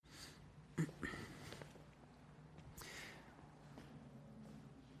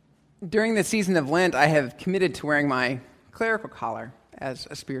During the season of Lent, I have committed to wearing my clerical collar as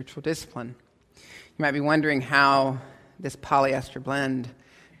a spiritual discipline. You might be wondering how this polyester blend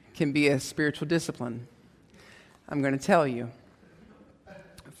can be a spiritual discipline. I'm going to tell you.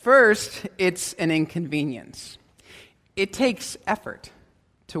 First, it's an inconvenience. It takes effort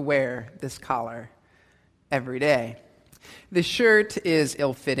to wear this collar every day. The shirt is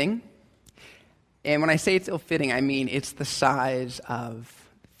ill-fitting. And when I say it's ill-fitting, I mean it's the size of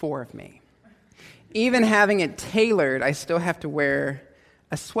 4 of me. Even having it tailored, I still have to wear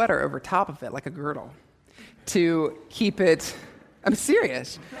a sweater over top of it, like a girdle, to keep it... I'm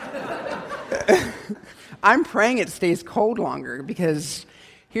serious. I'm praying it stays cold longer because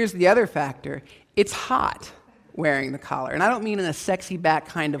here's the other factor. It's hot wearing the collar. And I don't mean in a sexy back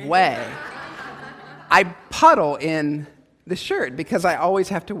kind of way. I puddle in the shirt because I always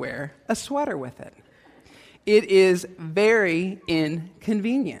have to wear a sweater with it. It is very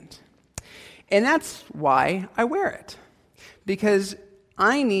inconvenient. And that's why I wear it. Because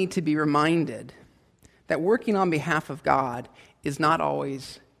I need to be reminded that working on behalf of God is not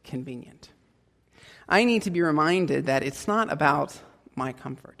always convenient. I need to be reminded that it's not about my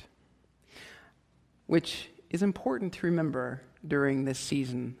comfort, which is important to remember during this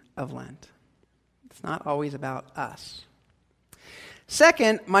season of Lent. It's not always about us.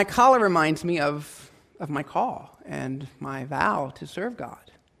 Second, my collar reminds me of my call and my vow to serve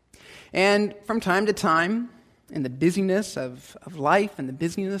God. And from time to time, in the busyness of life and the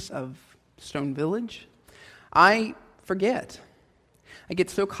busyness of Stone Village, I forget. I get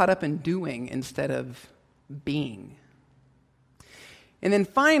so caught up in doing instead of being. And then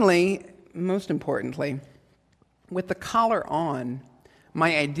finally, most importantly, with the collar on,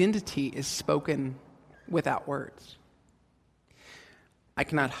 my identity is spoken without words. I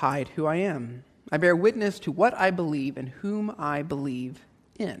cannot hide who I am. I bear witness to what I believe and whom I believe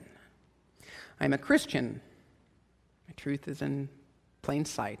in. I am a Christian. My truth is in plain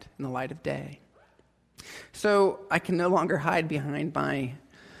sight in the light of day. So I can no longer hide behind my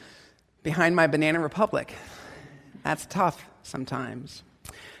Banana Republic. That's tough sometimes.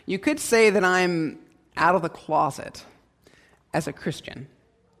 You could say that I'm out of the closet as a Christian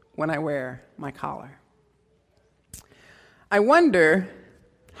when I wear my collar. I wonder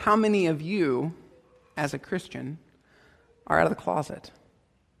how many of you, as a Christian, are out of the closet.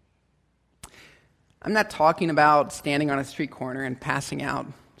 I'm not talking about standing on a street corner and passing out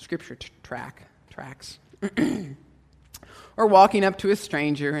scripture tracts, or walking up to a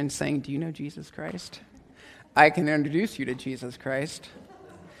stranger and saying, "Do you know Jesus Christ? I can introduce you to Jesus Christ."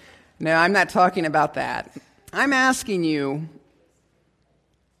 No, I'm not talking about that. I'm asking you,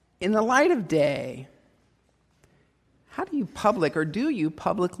 in the light of day, how do you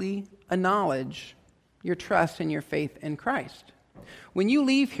publicly acknowledge your trust and your faith in Christ? When you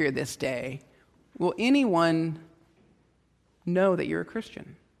leave here this day, will anyone know that you're a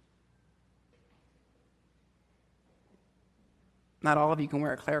Christian? Not all of you can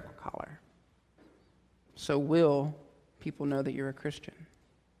wear a clerical collar. So will people know that you're a Christian?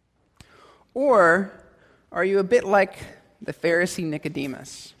 Or are you a bit like the Pharisee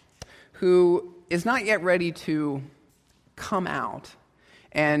Nicodemus, who is not yet ready to come out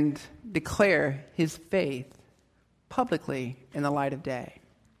and declare his faith publicly in the light of day?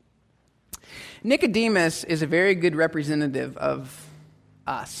 Nicodemus is a very good representative of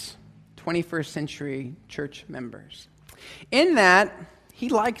us, 21st century church members, in that he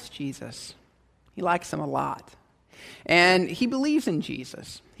likes Jesus. He likes him a lot. And he believes in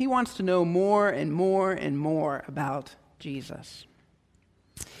Jesus. He wants to know more and more and more about Jesus.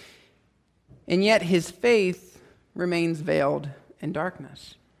 And yet his faith remains veiled in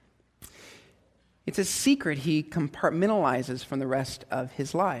darkness. It's a secret he compartmentalizes from the rest of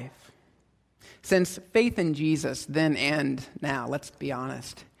his life. Since faith in Jesus, then and now, let's be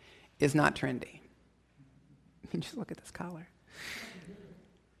honest, is not trendy. Just look at this collar.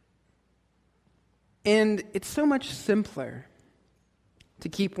 And it's so much simpler to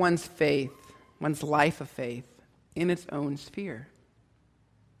keep one's faith, one's life of faith, in its own sphere.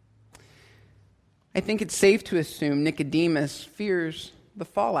 I think it's safe to assume Nicodemus fears the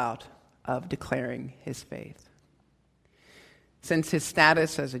fallout of declaring his faith. Since his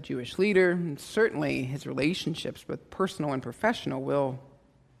status as a Jewish leader, and certainly his relationships with personal and professional, will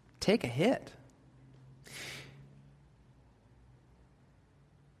take a hit.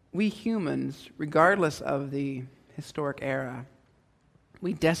 We humans, regardless of the historic era,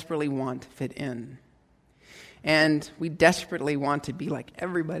 we desperately want to fit in. And we desperately want to be like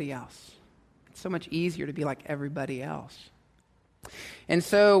everybody else. It's so much easier to be like everybody else. And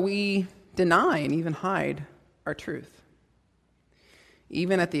so we deny and even hide our truth.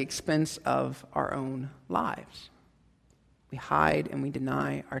 even at the expense of our own lives. We hide and we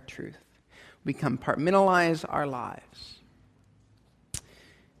deny our truth. We compartmentalize our lives.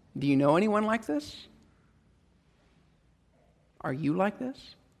 Do you know anyone like this? Are you like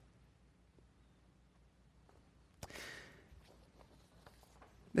this?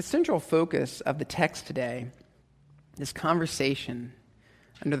 The central focus of the text today, this conversation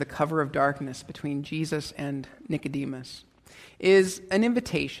under the cover of darkness between Jesus and Nicodemus, is an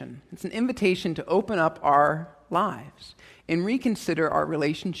invitation. It's an invitation to open up our lives and reconsider our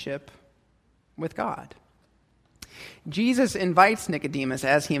relationship with God. Jesus invites Nicodemus,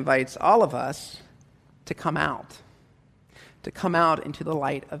 as he invites all of us, to come out into the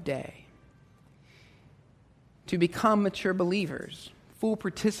light of day, to become mature believers, full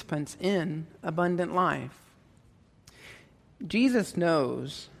participants in abundant life. Jesus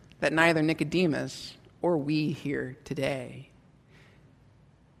knows that neither Nicodemus or we here today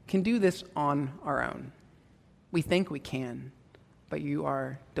can do this on our own. We think we can, but you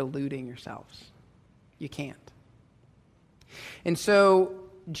are deluding yourselves. You can't. And so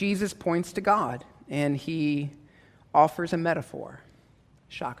Jesus points to God, and he offers a metaphor,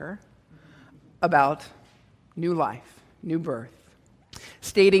 shocker, about new life, new birth,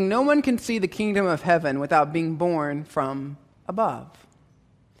 stating no one can see the kingdom of heaven without being born from above.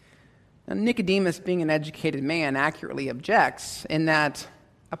 Now, Nicodemus, being an educated man, accurately objects in that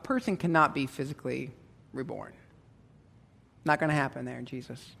a person cannot be physically reborn. Not going to happen there,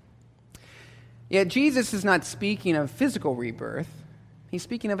 Jesus. Yet Jesus is not speaking of physical rebirth. He's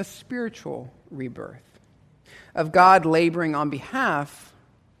speaking of a spiritual rebirth, of God laboring on behalf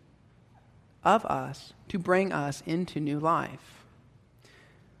of us to bring us into new life.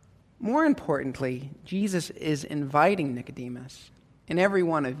 More importantly, Jesus is inviting Nicodemus and every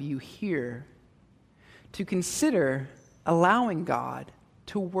one of you here to consider allowing God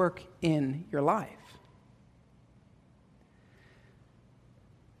to work in your life.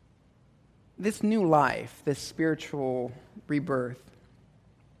 This new life, this spiritual rebirth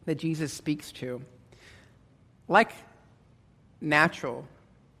that Jesus speaks to, like natural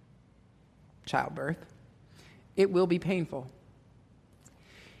childbirth, it will be painful.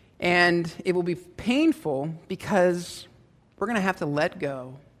 And it will be painful because we're going to have to let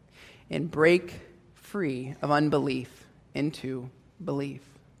go and break free of unbelief into belief.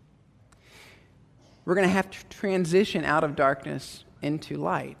 We're going to have to transition out of darkness into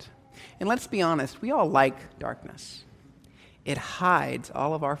light. And let's be honest, we all like darkness. It hides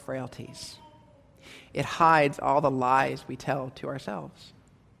all of our frailties. It hides all the lies we tell to ourselves.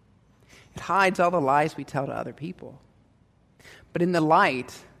 It hides all the lies we tell to other people. But in the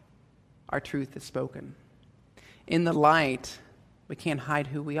light, our truth is spoken. In the light, we can't hide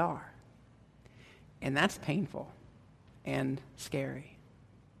who we are. And that's painful and scary.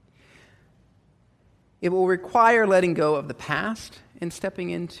 It will require letting go of the past and stepping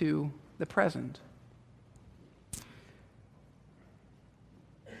into the present.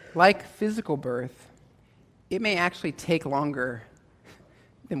 Like physical birth, it may actually take longer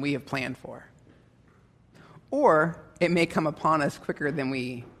than we have planned for. Or it may come upon us quicker than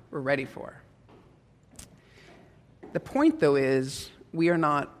we were ready for. The point, though, is we are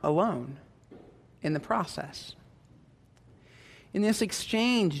not alone in the process. In this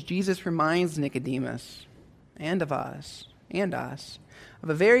exchange, Jesus reminds Nicodemus and us of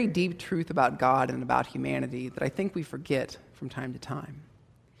a very deep truth about God and about humanity that I think we forget from time to time.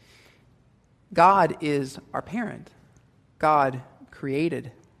 God is our parent. God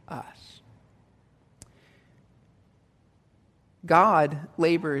created us. God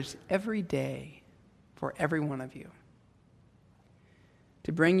labors every day for every one of you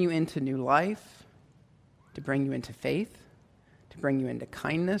to bring you into new life, to bring you into faith, to bring you into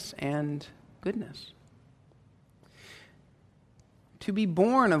kindness and goodness. To be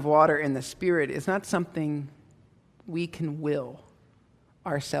born of water and the Spirit is not something we can will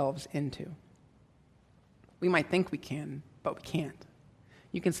ourselves into. We might think we can, but we can't.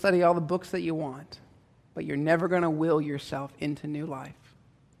 You can study all the books that you want, but you're never going to will yourself into new life.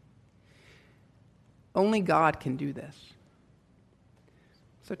 Only God can do this.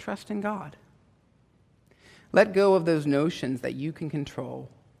 So trust in God. Let go of those notions that you can control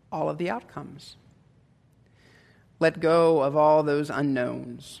all of the outcomes. Let go of all those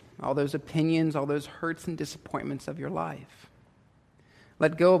unknowns, all those opinions, all those hurts and disappointments of your life.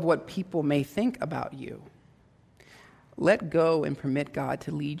 Let go of what people may think about you. Let go and permit God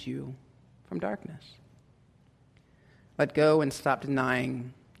to lead you from darkness. Let go and stop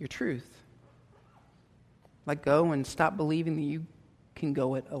denying your truth. Let go and stop believing that you can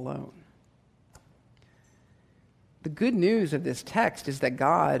go it alone. the good news of this text is that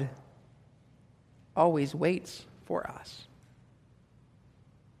God always waits for us.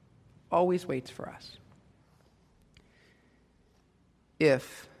 Always waits for us.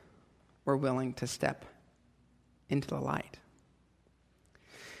 If we're willing to step into the light.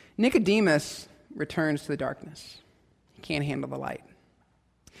 Nicodemus returns to the darkness. He can't handle the light.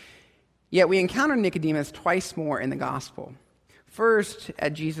 Yet we encounter Nicodemus twice more in the gospel. First,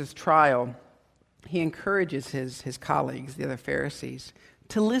 at Jesus' trial, he encourages his colleagues, the other Pharisees,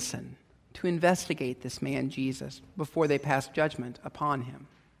 to listen, to investigate this man Jesus before they pass judgment upon him.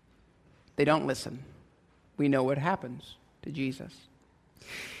 They don't listen. We know what happens to Jesus.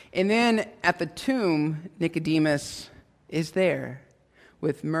 And then at the tomb, Nicodemus is there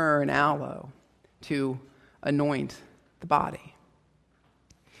with myrrh and aloe to anoint the body.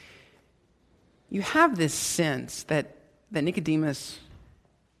 You have this sense that Nicodemus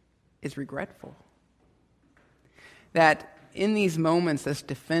is regretful. That in these moments, this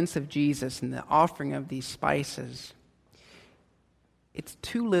defense of Jesus and the offering of these spices, it's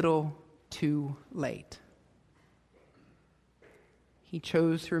too little, too late. He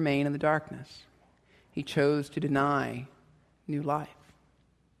chose to remain in the darkness. He chose to deny new life.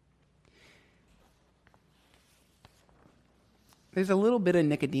 There's a little bit of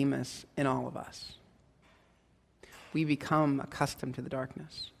Nicodemus in all of us. We become accustomed to the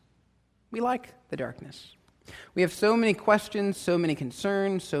darkness. We like the darkness. We have so many questions, so many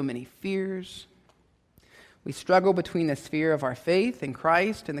concerns, so many fears. We struggle between the sphere of our faith in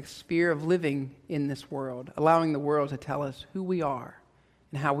Christ and the sphere of living in this world, allowing the world to tell us who we are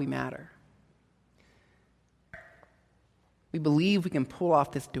and how we matter. We believe we can pull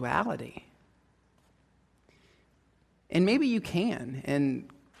off this duality. And maybe you can, and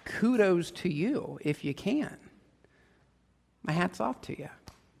kudos to you if you can. My hat's off to you.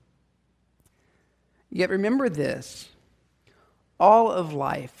 Yet remember this, all of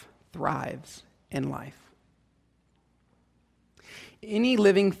life thrives in life. Any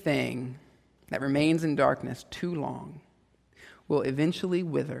living thing that remains in darkness too long will eventually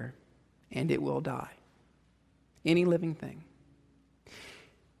wither and it will die. Any living thing.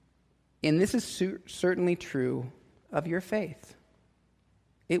 And this is certainly true of your faith.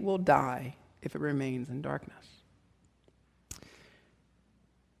 It will die if it remains in darkness.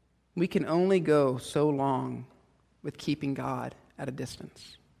 We can only go so long with keeping God at a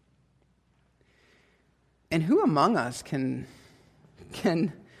distance. And who among us couldn't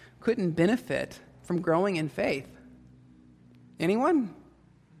benefit from growing in faith? Anyone?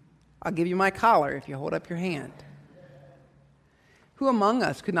 I'll give you my collar if you hold up your hand. Who among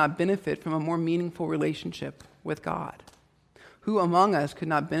us could not benefit from a more meaningful relationship with God? Who among us could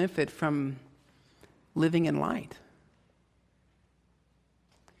not benefit from living in light?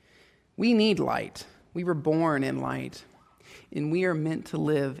 We need light. We were born in light, and we are meant to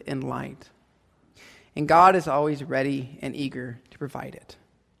live in light. And God is always ready and eager to provide it,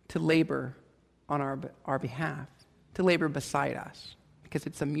 to labor on our behalf, to labor beside us, because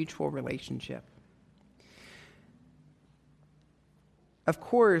it's a mutual relationship. Of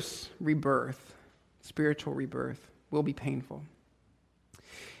course, rebirth, spiritual rebirth, will be painful.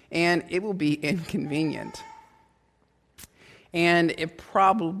 And it will be inconvenient. And it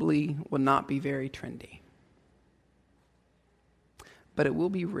probably will not be very trendy. But it will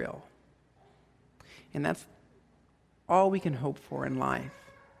be real. And that's all we can hope for in life,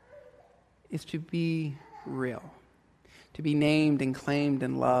 is to be real, to be named and claimed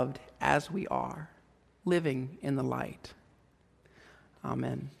and loved as we are, living in the light.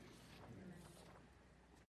 Amen.